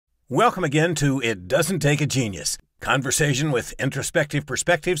Welcome again to It Doesn't Take a Genius, conversation with introspective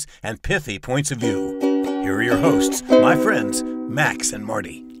perspectives and pithy points of view. Here are your hosts, my friends, Max and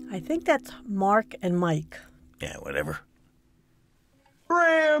Marty. I think that's Mark and Mike. Yeah, whatever.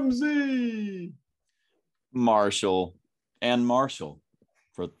 Ramsey! Marshall and Marshall.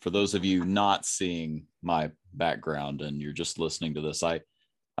 For those of you not seeing my background and you're just listening to this,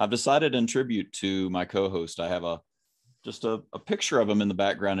 I've decided in tribute to my co-host, I have just a picture of him in the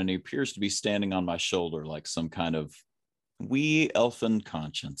background, and he appears to be standing on my shoulder like some kind of wee elfin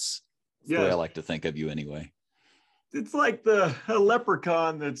conscience. That's the way I like to think of you anyway. It's like a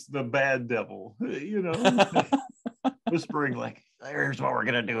leprechaun that's the bad devil, you know, whispering like, here's what we're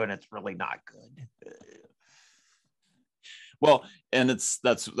going to do, and it's really not good. Well, and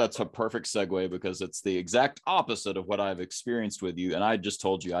that's a perfect segue because it's the exact opposite of what I've experienced with you. And I just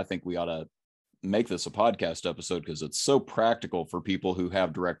told you, I think we ought to make this a podcast episode because it's so practical for people who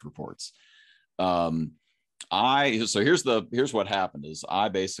have direct reports. So here's what happened is I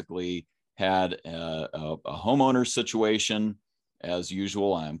basically had a homeowner situation. As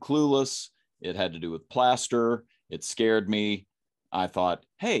usual, I am clueless. It had to do with plaster. It scared me. I thought,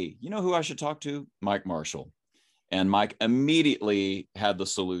 hey, you know who I should talk to? Mike Marshall. And Mike immediately had the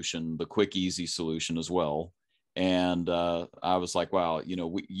solution, the quick, easy solution as well. And I was like, wow, you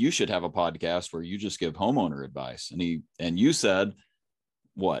know, you should have a podcast where you just give homeowner advice. And you said,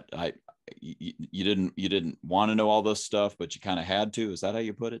 what? You didn't want to know all this stuff, but you kind of had to. Is that how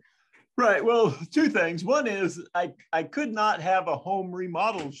you put it? Right. Well, two things. One is I could not have a home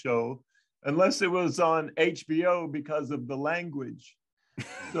remodel show unless it was on HBO because of the language.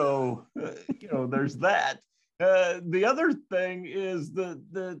 So, there's that. The other thing is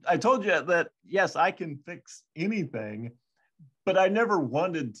I told you that, yes, I can fix anything, but I never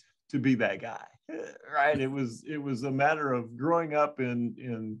wanted to be that guy, right? It was a matter of growing up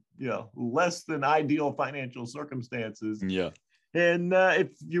in less than ideal financial circumstances. Yeah. And if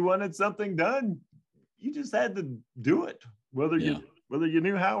you wanted something done, you just had to do it, whether you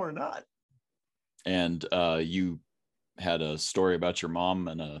knew how or not. And you had a story about your mom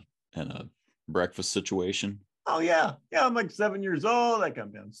and a breakfast situation. Oh, yeah. Yeah, I'm like 7 years old. I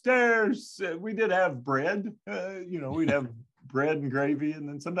come downstairs. We did have bread. We'd have bread and gravy. And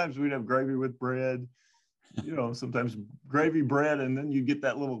then sometimes we'd have gravy with bread. Sometimes gravy bread. And then you get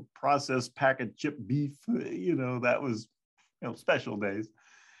that little processed pack of chipped beef. That was, special days.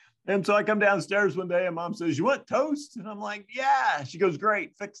 And so I come downstairs one day and Mom says, you want toast? And I'm like, yeah. She goes,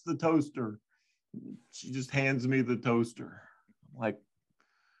 great. Fix the toaster. She just hands me the toaster. I'm like,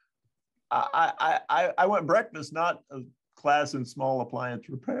 I went breakfast, not a class in small appliance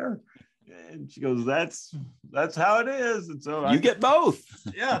repair. And she goes, that's how it is. And so you get both.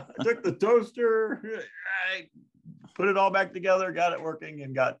 Yeah. I took the toaster, I put it all back together, got it working,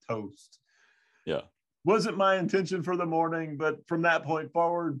 and got toast. Yeah. Wasn't my intention for the morning, but from that point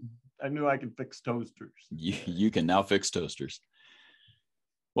forward, I knew I could fix toasters. You can now fix toasters.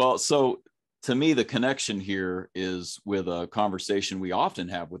 Well, so to me, the connection here is with a conversation we often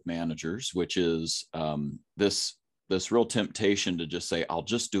have with managers, which is this real temptation to just say, I'll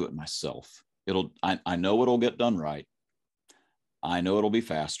just do it myself. I know it'll get done right. I know it'll be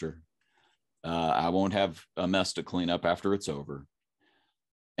faster. I won't have a mess to clean up after it's over.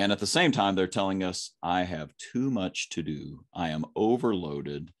 And at the same time, they're telling us, I have too much to do. I am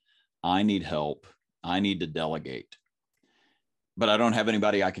overloaded. I need help. I need to delegate. But I don't have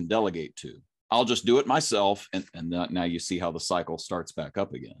anybody I can delegate to. I'll just do it myself. And now you see how the cycle starts back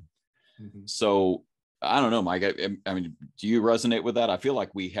up again. Mm-hmm. So I don't know, Mike, I mean, do you resonate with that? I feel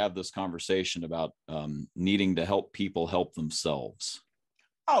like we have this conversation about needing to help people help themselves.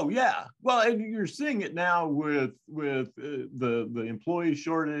 Oh, yeah. Well, and you're seeing it now with the employee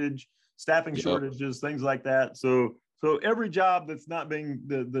shortage, staffing shortages, things like that. So every job that's not being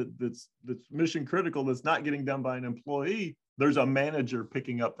that's mission critical, that's not getting done by an employee, there's a manager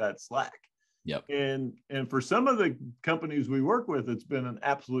picking up that slack. Yep. And for some of the companies we work with, it's been an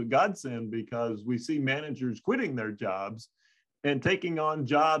absolute godsend because we see managers quitting their jobs and taking on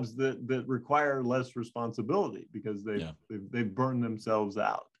jobs that require less responsibility because they've burned themselves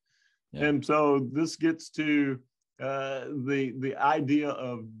out. Yeah. And so this gets to the idea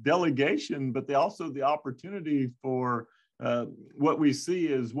of delegation, but also the opportunity for what we see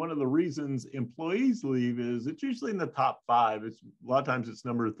is one of the reasons employees leave is it's usually in the top 5. It's a lot of times it's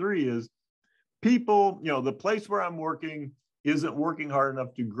number 3 is people, the place where I'm working isn't working hard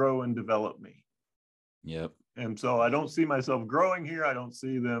enough to grow and develop me. Yep. And so I don't see myself growing here. I don't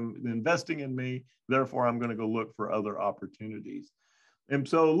see them investing in me. Therefore, I'm going to go look for other opportunities. And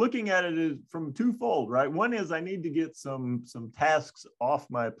so looking at it is from twofold, right? One is I need to get some tasks off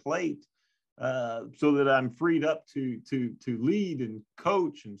my plate so that I'm freed up to lead and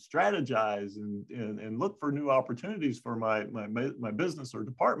coach and strategize and look for new opportunities for my business or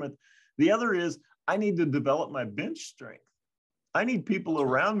department. The other is I need to develop my bench strength. I need people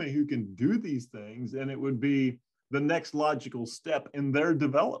around me who can do these things, and it would be the next logical step in their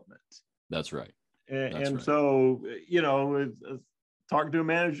development. That's right. And so, you know, talking to a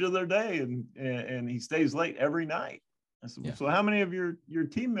manager the other day, and he stays late every night. I said, so how many of your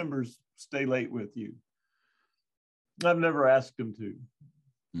team members stay late with you? I've never asked them to.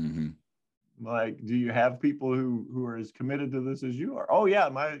 Mm-hmm. Like, do you have people who are as committed to this as you are? Oh yeah,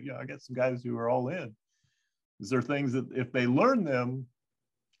 I got some guys who are all in. Is there things that if they learn them,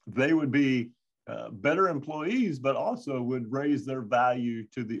 they would be better employees, but also would raise their value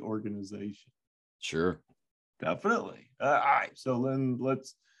to the organization? Sure. Definitely. All right. So then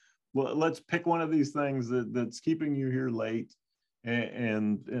let's pick one of these things that's keeping you here late,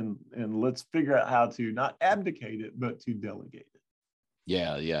 and let's figure out how to not abdicate it, but to delegate it.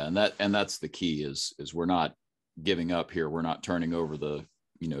 Yeah. And that's the key is we're not giving up here. We're not turning over the,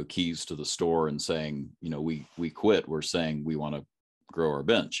 keys to the store and saying, we quit. We're saying we want to grow our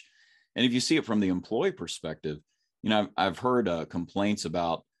bench. And if you see it from the employee perspective, I've heard complaints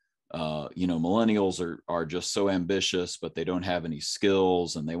about, millennials are just so ambitious, but they don't have any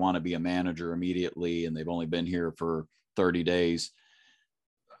skills and they want to be a manager immediately. And they've only been here for 30 days.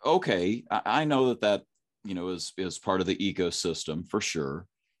 Okay. I know that, is part of the ecosystem for sure.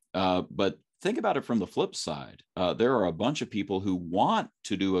 But think about it from the flip side. There are a bunch of people who want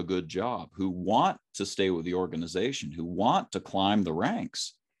to do a good job, who want to stay with the organization, who want to climb the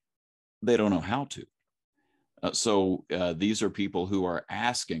ranks. They don't know how to. So these are people who are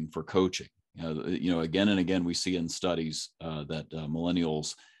asking for coaching. Again and again, we see in studies that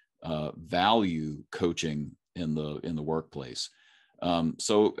millennials value coaching in the workplace.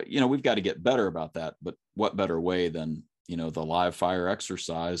 So we've got to get better about that. But what better way than the live fire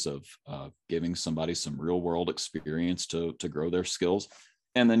exercise of giving somebody some real world experience to grow their skills,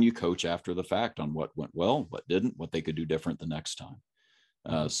 and then you coach after the fact on what went well, what didn't, what they could do different the next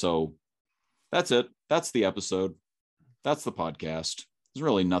time. So that's it. That's the episode. That's the podcast. There's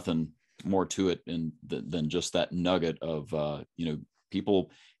really nothing more to it than just that nugget of,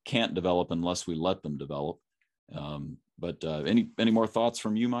 people can't develop unless we let them develop. But any more thoughts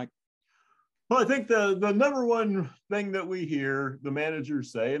from you, Mike? Well, I think the number one thing that we hear the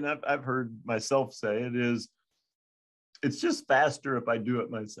managers say, and I've heard myself say it, is it's just faster if I do it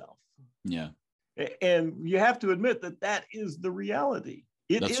myself. Yeah. And you have to admit that is the reality.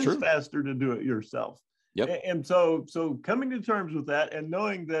 That's true. Faster to do it yourself. Yep. And so coming to terms with that and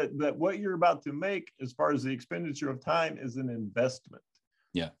knowing that what you're about to make as far as the expenditure of time is an investment.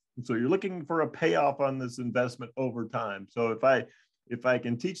 Yeah. And so you're looking for a payoff on this investment over time. So if I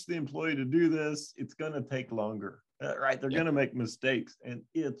can teach the employee to do this, it's going to take longer, right? They're going to make mistakes, and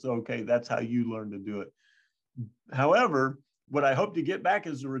it's okay. That's how you learn to do it. However, what I hope to get back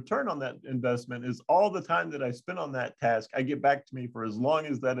as a return on that investment is all the time that I spend on that task, I get back to me for as long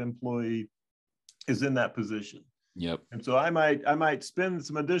as that employee is in that position. Yep. And so I might spend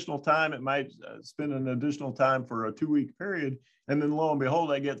some additional time. It might spend an additional time for a 2-week period. And then lo and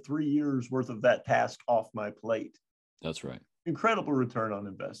behold, I get 3 years worth of that task off my plate. That's right. Incredible return on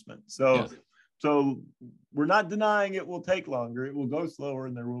investment. So we're not denying it will take longer. It will go slower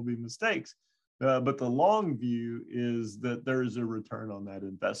and there will be mistakes. But the long view is that there is a return on that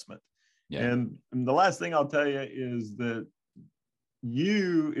investment. Yeah. And the last thing I'll tell you is that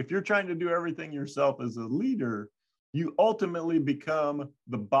if you're trying to do everything yourself as a leader, you ultimately become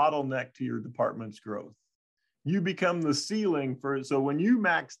the bottleneck to your department's growth. You become the ceiling for it. So when you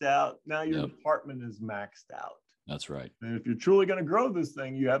maxed out, now your department is maxed out. That's right. And if you're truly going to grow this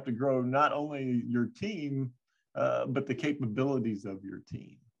thing, you have to grow not only your team, but the capabilities of your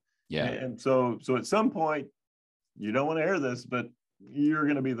team. Yeah. And so at some point, you don't want to hear this, but you're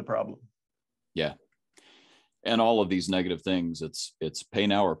going to be the problem. Yeah. And all of these negative things, it's pay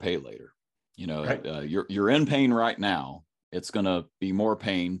now or pay later. Right. You're in pain right now. It's going to be more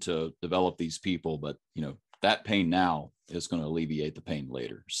pain to develop these people, but that pain now is going to alleviate the pain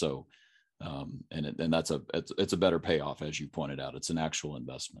later. So, and that's it's a better payoff, as you pointed out. It's an actual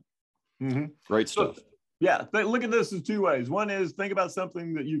investment. Mm-hmm. Great stuff. So, yeah, look at this as two ways. One is think about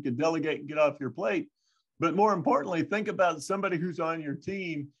something that you could delegate and get off your plate. But more importantly, think about somebody who's on your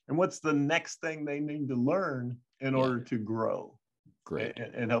team and what's the next thing they need to learn in order to grow. Great.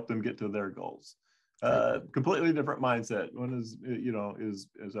 And help them get to their goals. Completely different mindset. One is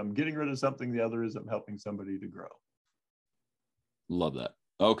I'm getting rid of something. The other is I'm helping somebody to grow. Love that.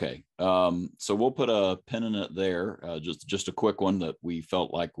 Okay. So we'll put a pin in it there. Just a quick one that we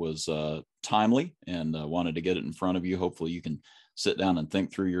felt like was timely and wanted to get it in front of you. Hopefully you can sit down and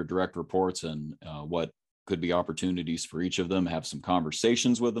think through your direct reports and what could be opportunities for each of them, have some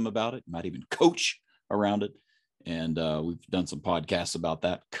conversations with them about it, might even coach around it. And we've done some podcasts about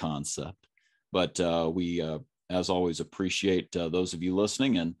that concept. But we, as always, appreciate those of you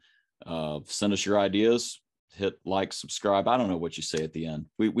listening, and send us your ideas. Hit like, subscribe. I don't know what you say at the end.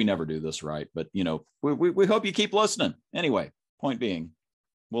 We never do this right, but we hope you keep listening. Anyway, point being,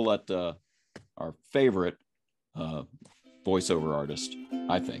 we'll let our favorite voiceover artist,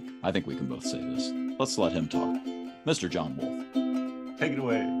 I think we can both say this. Let's let him talk. Mr. John Wolf. Take it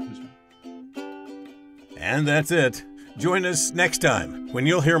away, Mr. And that's it. Join us next time when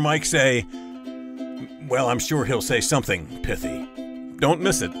you'll hear Mike say, well, I'm sure he'll say something pithy. Don't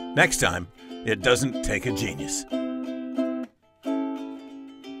miss it. Next time, it doesn't take a genius.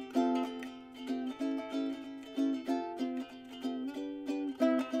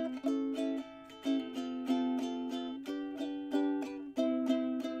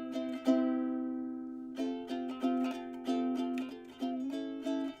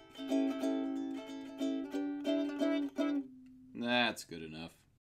 That's good enough.